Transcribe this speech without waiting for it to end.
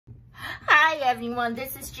Hi everyone,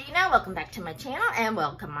 this is Gina. Welcome back to my channel and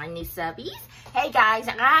welcome my new subbies. Hey guys,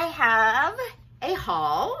 I have a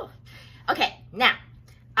haul. Okay, now,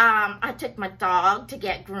 I took my dog to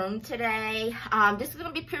get groomed today. This is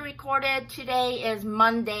gonna be pre-recorded. Today is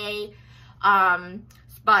Monday,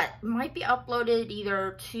 but might be uploaded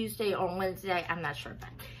either Tuesday or Wednesday. I'm not sure, but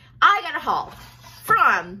I got a haul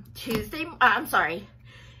from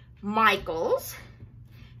Michaels.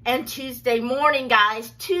 And Tuesday morning, guys,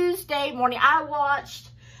 Tuesday morning,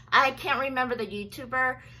 I can't remember the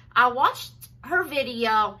YouTuber. I watched her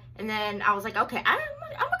video, and then I was like, okay, I'm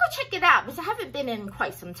gonna go check it out, because I haven't been in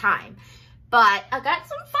quite some time. But I got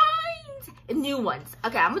some finds, and new ones.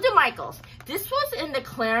 Okay, I'm gonna do Michaels. This was in the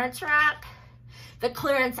clearance rack, the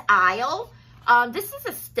clearance aisle. This is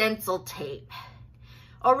a stencil tape.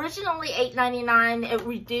 Originally $8.99, it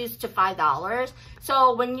reduced to $5.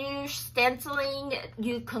 So when you're stenciling,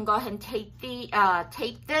 you can go ahead and tape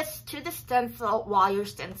this to the stencil while you're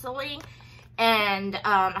stenciling. And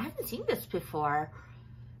I haven't seen this before,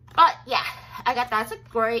 but yeah, I got that's a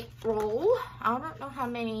great roll. I don't know how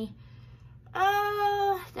many.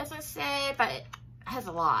 Doesn't say, but it has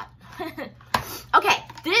a lot. Okay,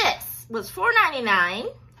 this was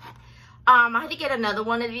 $4.99. I had to get another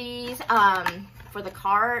one of these.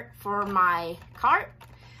 For my cart.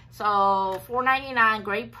 So $4.99,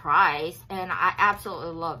 great price, and I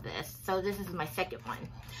absolutely love this. So this is my second one.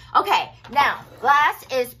 Okay, now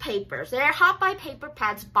last is papers. They're Hot Buy paper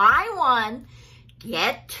pads. Buy one,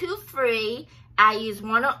 get two free. I use a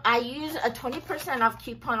 20% off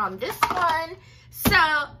coupon on this one.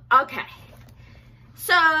 So okay,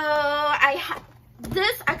 so I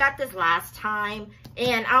got this last time.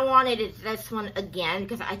 And I wanted this one again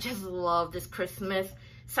because I just love this Christmas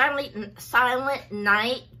Silent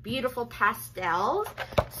Night, beautiful pastels.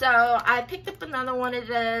 So I picked up another one of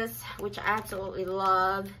this, which I absolutely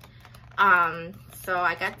love. So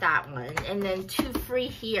I got that one, and then two free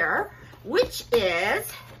here, which is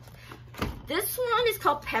this one is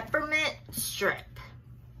called Peppermint Strip.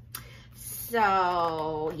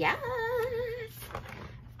 So yeah.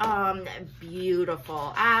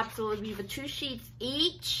 Beautiful, absolutely beautiful. 2 sheets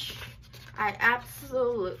each. I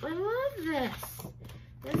absolutely love this.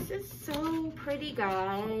 This is so pretty,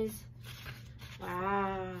 guys.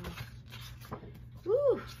 Wow.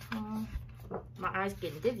 Woo. Oh, my eyes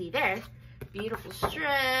getting dizzy there. Beautiful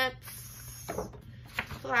strips,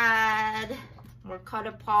 plaid, more cut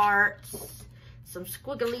aparts, some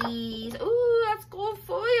squigglies. Ooh, that's gold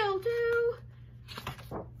foil too.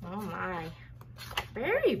 Oh my.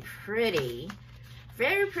 Very pretty.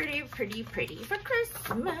 Very pretty for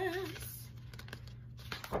Christmas.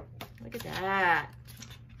 Look at that.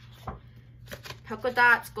 Polka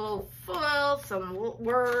dots, gold foil, some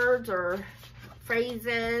words or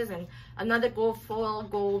phrases, and another gold foil,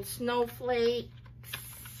 gold snowflakes.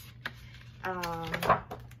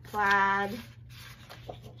 Plaid.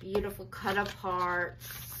 Beautiful cut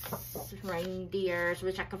aparts. Reindeers,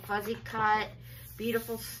 which I can fuzzy cut.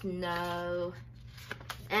 Beautiful snow.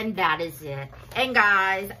 And that is it. And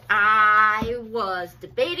guys, I was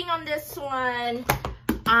debating on this one.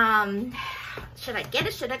 Should I get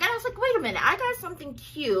it? Should I get it? I was like, wait a minute. I got something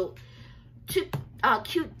cute.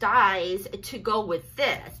 Cute dies to go with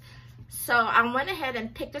this. So I went ahead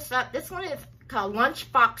and picked this up. This one is called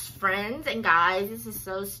Lunchbox Friends. And guys, this is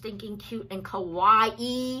so stinking cute and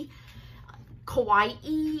kawaii.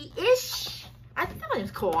 Kawaii-ish. I thought it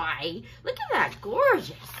was kawaii. Look at that.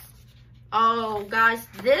 Gorgeous. Oh, guys,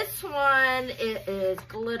 this one is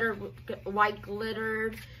glitter, white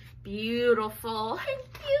glittered, beautiful and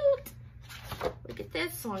cute. Look at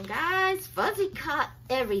this one, guys. Fuzzy cut,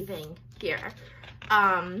 everything here.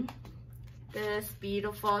 This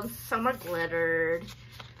beautiful, some are glittered.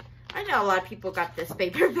 I know a lot of people got this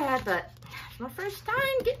paper pad, but it's my first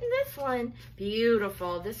time getting this one.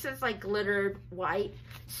 Beautiful. This is like glittered white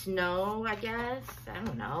snow, I guess. I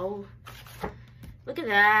don't know. Look at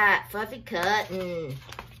that, fuzzy cut and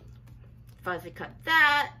fuzzy cut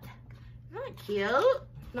that. Isn't that cute?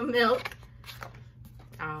 The milk.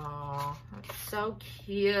 Oh, that's so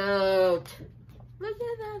cute. Look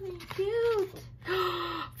at that, it's cute.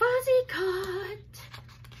 Fuzzy cut.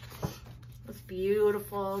 It's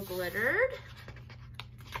beautiful, glittered.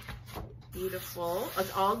 Beautiful.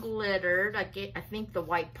 It's all glittered. I think the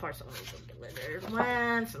white part's always glittered.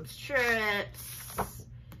 One, some strips.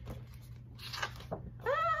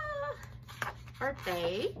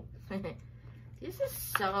 Birthday. This is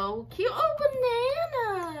so cute. Oh,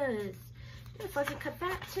 bananas. I'm gonna fuzzy cut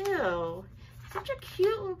that too. Such a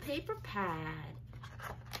cute little paper pad.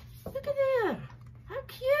 Look at them. How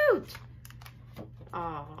cute.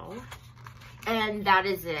 Oh. And that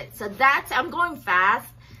is it. So I'm going fast.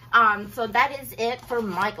 So that is it for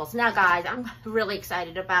Michaels. Now, guys, I'm really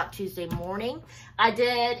excited about Tuesday morning. I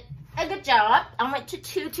did a good job. I went to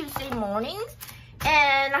 2 Tuesday mornings.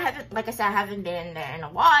 And I haven't, like I said, I haven't been there in a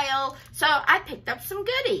while. So I picked up some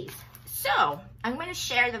goodies. So I'm going to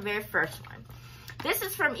share the very first one. This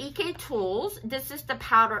is from EK Tools. This is the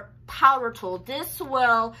powder tool. This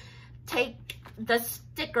will take the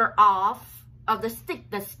sticker off of the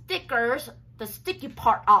sticky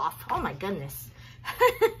part off. Oh my goodness.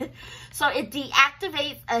 So it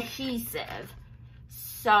deactivates adhesive.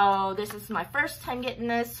 So this is my first time getting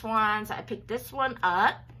this one. So I picked this one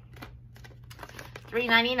up.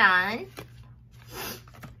 $3.99.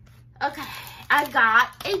 Okay, I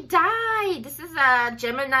got a die. This is a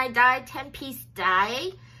Gemini die, 10-piece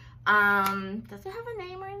die. Does it have a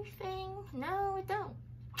name or anything? No, it don't.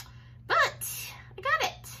 But I got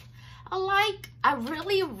it. I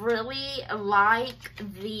really like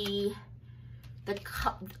the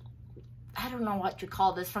I don't know what you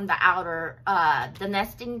call this from the outer, the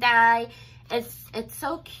nesting die. It's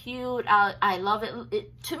so cute. I love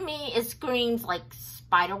it. To me, it screams like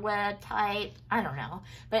spiderweb type. I don't know.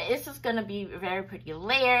 But this is going to be very pretty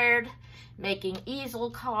layered, making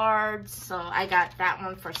easel cards. So I got that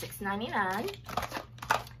one for $6.99.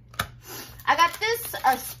 I got this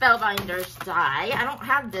Spellbinders die. I don't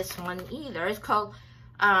have this one either. It's called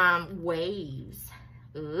Waves.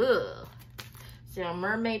 Ooh. So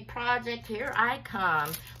Mermaid Project, here I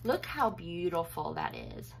come. Look how beautiful that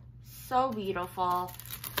is. So beautiful.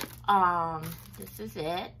 This is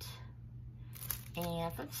it.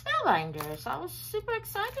 And from Spellbinders. So I was super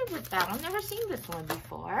excited with that one. Never seen this one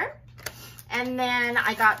before. And then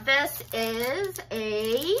I got this is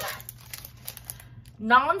a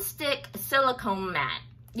non-stick silicone mat.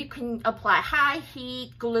 You can apply high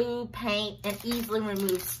heat, glue, paint, and easily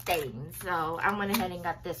remove stains. So I went ahead and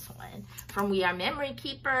got this one from We Are Memory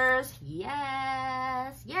Keepers.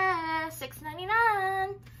 Yes, yes,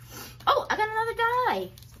 $6.99. Oh, I got another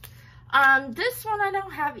die. This one I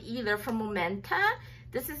don't have either, from Momenta.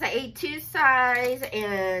 This is an A2 size,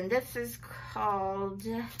 and this is called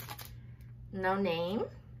No Name.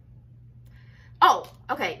 Oh,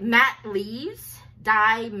 okay, Matte Leaves.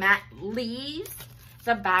 Die Matte Leaves. It's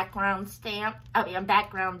a background stamp. I mean, a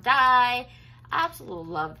background die.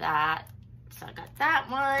 Absolutely love that. So I got that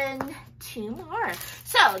one. 2 more.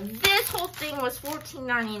 So this whole thing was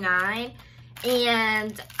 $14.99,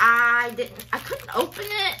 and I couldn't open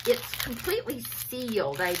it. It's completely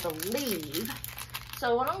sealed, I believe.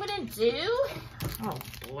 So what I'm gonna do? Oh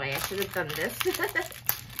boy, I should have done this.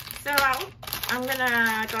 So I'm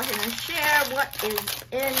gonna go ahead and share what is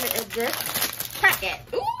in this packet.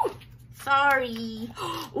 Ooh. Sorry.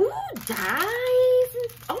 Ooh, dies.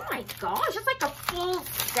 Oh my gosh, it's like a full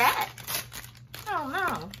set. Oh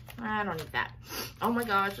no, I don't need that. Oh my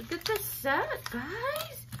gosh, look at this set,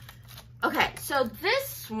 guys. Okay, so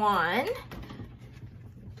this one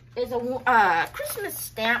is a Christmas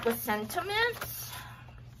stamp with sentiments.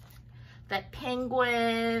 That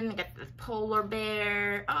penguin, got the polar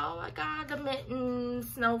bear. Oh my god, the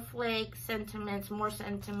mittens, snowflake, sentiments, more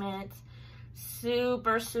sentiments.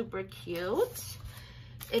 Super, super cute.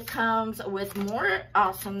 It comes with more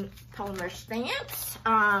awesome polymer stamps.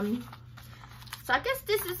 So I guess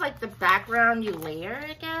this is like the background you layer,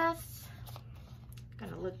 I guess.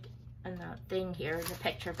 Gotta look in the thing here, the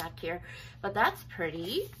picture back here. But that's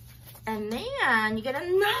pretty. And then you get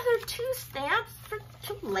another 2 stamps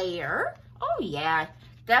to layer. Oh yeah,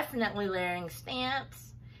 definitely layering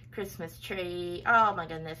stamps. Christmas tree. Oh my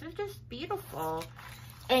goodness, it's just beautiful.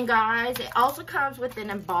 And guys, it also comes with an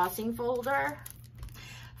embossing folder.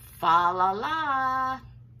 Fa la la.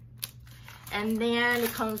 And then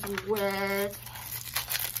it comes with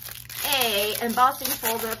a embossing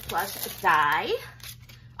folder plus a die.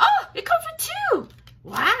 Oh, it comes with 2.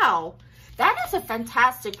 Wow. That is a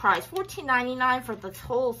fantastic price. $14.99 for this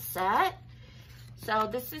whole set. So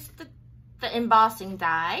this is the embossing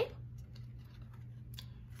die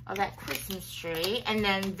of that Christmas tree. And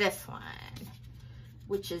then this one,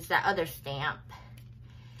 which is that other stamp.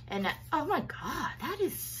 And oh my god, that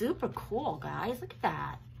is super cool, guys. Look at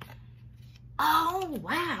that. Oh,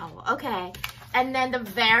 wow. Okay. And then the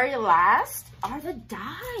very last are the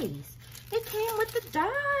dies. It came with the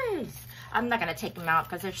dies. I'm not going to take them out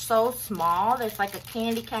because they're so small. There's like a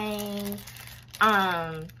candy cane,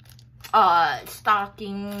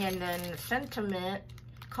 stocking, and then sentiment.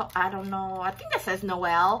 I don't know. I think that says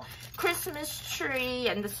Noel. Christmas tree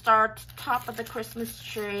and the star top of the Christmas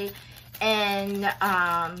tree, and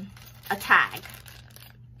a tag.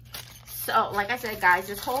 So, like I said, guys,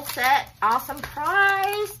 this whole set, awesome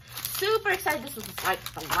price. super excited. This was like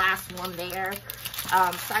the last one there.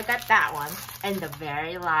 So I got that one. And the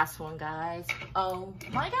very last one, guys. Oh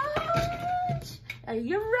my gosh. Are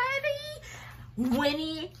you ready?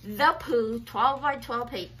 Winnie the Pooh 12 by 12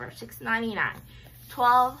 paper, $6.99.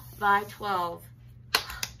 12 by 12.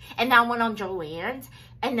 And that one on Joann's.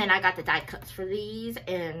 And then I got the die cuts for these.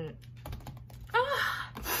 And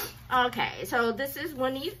okay, so this is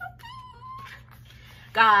Winnie the Pooh.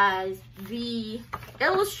 Guys, the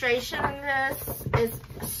illustration on this is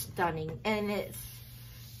stunning. And it's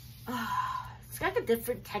got a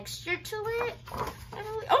different texture to it.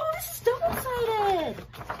 Oh, this is double-sided.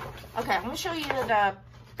 Okay, I'm going to show you the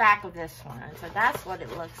back of this one. So that's what it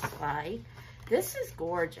looks like. This is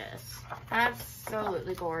gorgeous.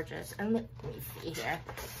 Absolutely gorgeous. And let me see here.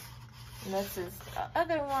 And this is the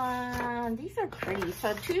other one. These are pretty.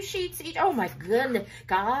 So 2 sheets each. Oh my goodness.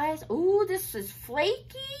 Guys. Ooh, this is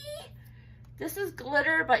flaky. This is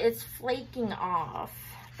glitter, but it's flaking off.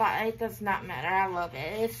 But it does not matter. I love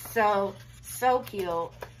it. It's so cute.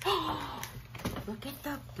 Look at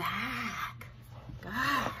the back.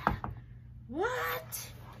 God. What?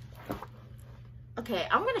 Okay,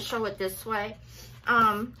 I'm going to show it this way.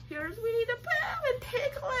 Here's Winnie the Pooh and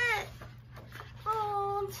Piglet.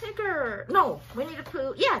 Oh, Tigger. No, Winnie the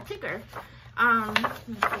Pooh. Yeah, Tigger. Let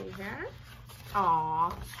me see here.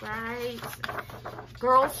 Aw, stripes.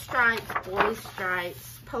 Girl stripes, boy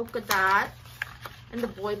stripes, polka dot, and the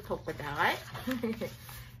boy polka dot.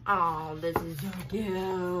 Oh, this is so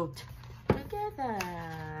cute. Look at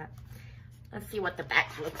that. Let's see what the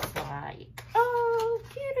back looks like. Oh,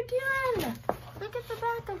 cute again. Look at the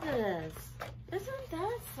back of this. Isn't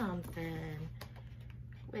that something?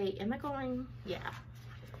 Wait, am I going? Yeah.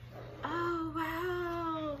 Oh,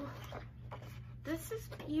 wow. This is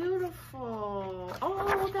beautiful.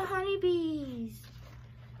 Oh, the honeybees.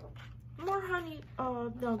 More honey.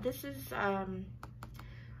 Oh, no, this is, I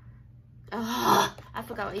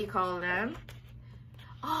forgot what you call them.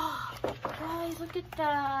 Oh, guys, look at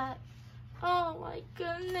that. Oh my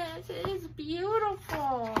goodness, it is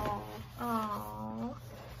beautiful. Oh,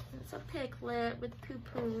 it's a piglet with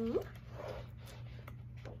poo-poo.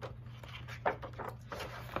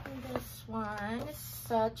 And this one is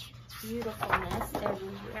such beautifulness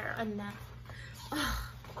everywhere. And that.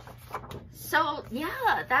 So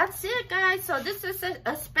yeah, that's it, guys. So this is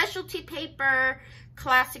a specialty paper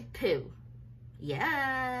classic Pooh.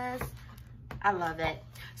 Yes. I love it.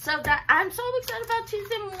 So that I'm so excited about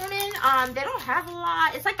Tuesday morning. They don't have a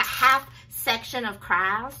lot. It's like a half section of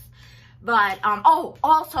crafts. But oh,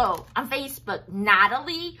 also on Facebook,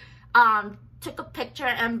 Natalie took a picture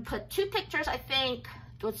and put 2 pictures. I think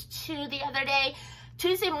it was 2 the other day.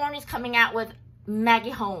 Tuesday morning's coming out with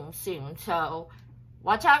Maggie Holmes soon. So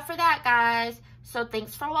watch out for that, guys. So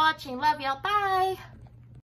thanks for watching. Love y'all. Bye.